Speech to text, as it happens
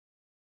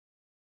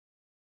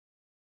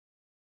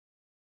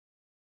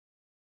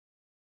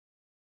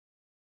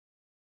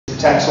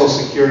protect Social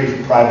Security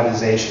from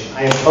privatization.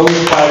 I oppose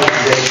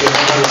privatization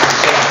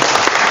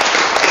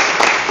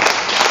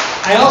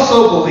 100%. I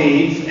also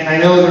believe, and I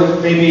know there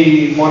may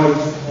be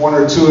one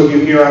or two of you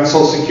here on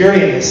Social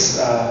Security in this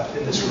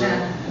room,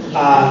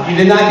 you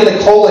did not get a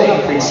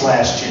COLA increase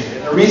last year.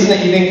 And the reason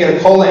that you didn't get a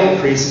COLA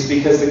increase is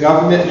because the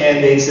government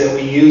mandates that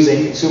we use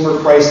a consumer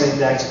price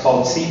index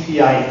called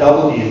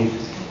CPI-W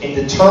in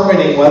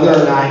determining whether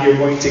or not you're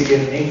going to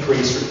get an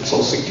increase from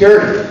Social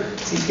Security.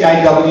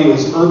 CPI-W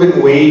is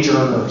urban wage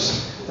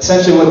earners.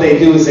 Essentially what they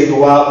do is they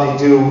go out and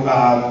they do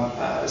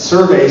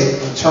surveys to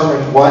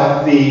determine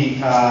what the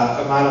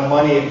amount of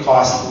money it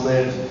costs to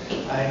live in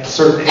a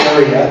certain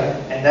area,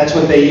 and that's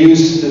what they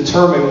use to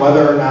determine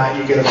whether or not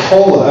you get a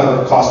COLA,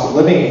 or a cost of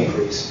living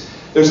increase.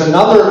 There's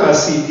another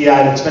CPI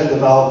that's been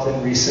developed in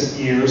recent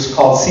years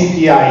called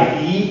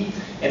CPI-E,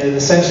 and it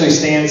essentially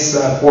stands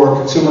for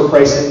Consumer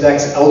Price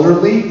Index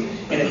Elderly,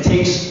 and it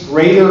takes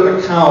greater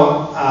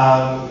account,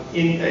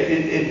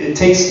 it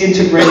takes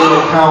into greater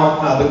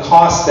account the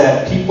costs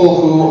that people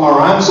who are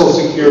on Social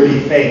Security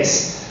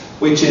face,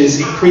 which is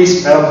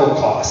increased medical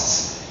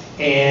costs.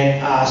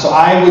 And so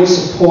I would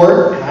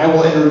support, and I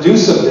will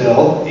introduce a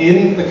bill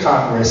in the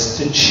Congress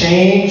to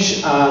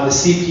change the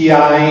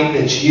CPI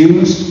that's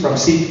used from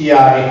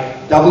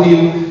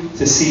CPI-W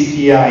to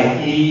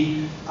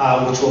CPI-E,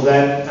 which will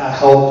then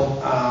help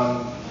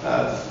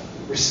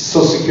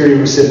Social Security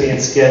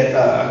recipients get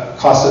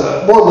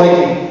more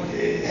likely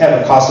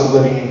have a cost of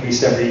living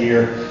increase every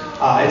year.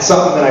 It's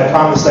something that I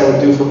promised I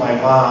would do for my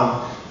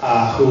mom,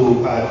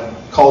 who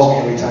calls me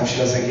every time she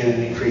doesn't get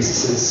an increase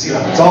and says, you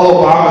know, it's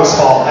all Obama's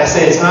fault. I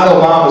say it's not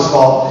Obama's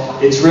fault,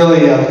 it's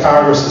really the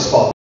Congress's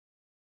fault.